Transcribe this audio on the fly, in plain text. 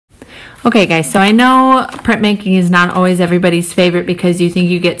Okay guys, so I know printmaking is not always everybody's favorite because you think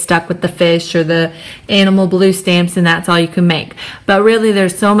you get stuck with the fish or the animal blue stamps and that's all you can make. But really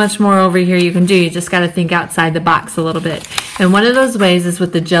there's so much more over here you can do. You just got to think outside the box a little bit. And one of those ways is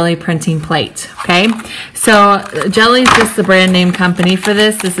with the Gelli printing plate, okay? So Gelli is just the brand name company for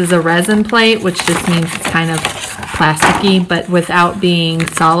this. This is a resin plate, which just means it's kind of plasticky but without being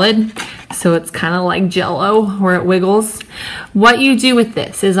solid. So it's kind of like Jello where it wiggles. What you do with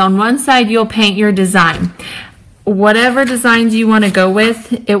this is on one side you'll paint your design. Whatever designs you want to go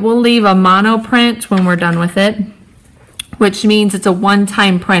with, it will leave a mono print when we're done with it, which means it's a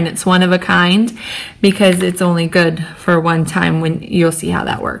one-time print. It's one of a kind because it's only good for one time. When you'll see how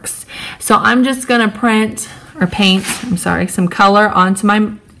that works. So I'm just going to paint some color onto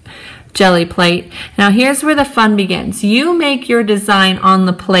my Gelli plate. Now here's where the fun begins. You make your design on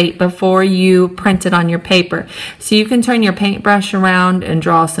the plate before you print it on your paper. So you can turn your paintbrush around and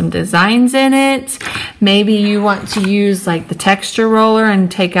draw some designs in it. Maybe you want to use like the texture roller and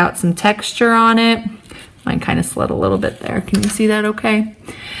take out some texture on it. Mine kind of slid a little bit there. Can you see that okay?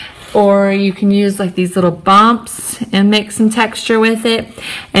 Or you can use like these little bumps and make some texture with it.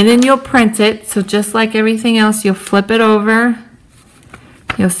 And then you'll print it. So just like everything else, you'll flip it over.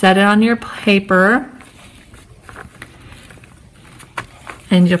 You'll set it on your paper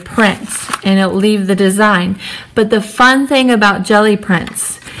and you'll print and it'll leave the design. But the fun thing about Gelli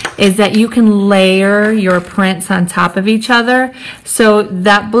prints is that you can layer your prints on top of each other. So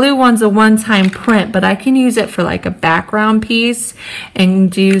that blue one's a one-time print, but I can use it for like a background piece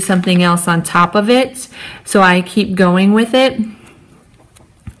and do something else on top of it. So I keep going with it.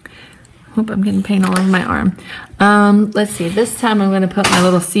 Hope I'm getting paint all over my arm. Let's see, this time I'm going to put my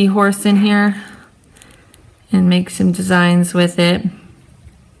little seahorse in here and make some designs with it.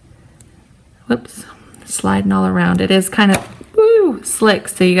 Whoops, sliding all around. It is kind of slick,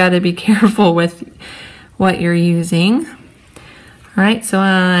 so you got to be careful with what you're using. All right, so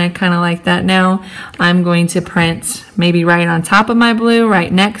I kind of like that. Now I'm going to print maybe right on top of my blue,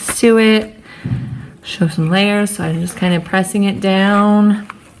 right next to it. Show some layers, so I'm just kind of pressing it down.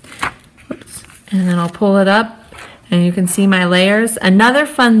 And then I'll pull it up and you can see my layers. Another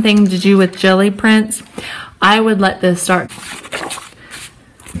fun thing to do with Gelli prints, I would let this start.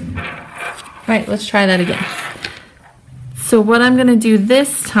 Right, let's try that again. So what I'm gonna do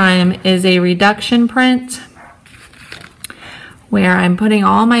this time is a reduction print where I'm putting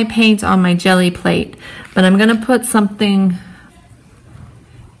all my paint on my Gelli plate, but I'm gonna put something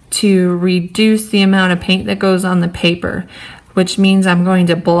to reduce the amount of paint that goes on the paper, which means I'm going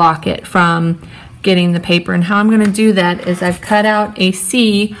to block it from getting the paper. And how I'm going to do that is I've cut out a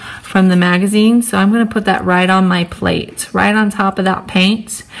C from the magazine, so I'm going to put that right on my plate, right on top of that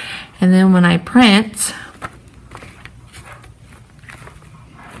paint. And then when I print,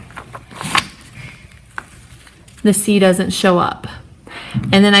 the C doesn't show up.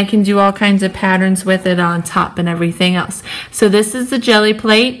 And then I can do all kinds of patterns with it on top and everything else. So this is the Gelli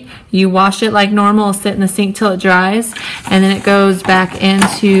plate. You wash it like normal, it'll sit in the sink till it dries, and then it goes back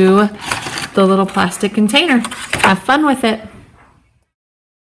into the little plastic container. Have fun with it.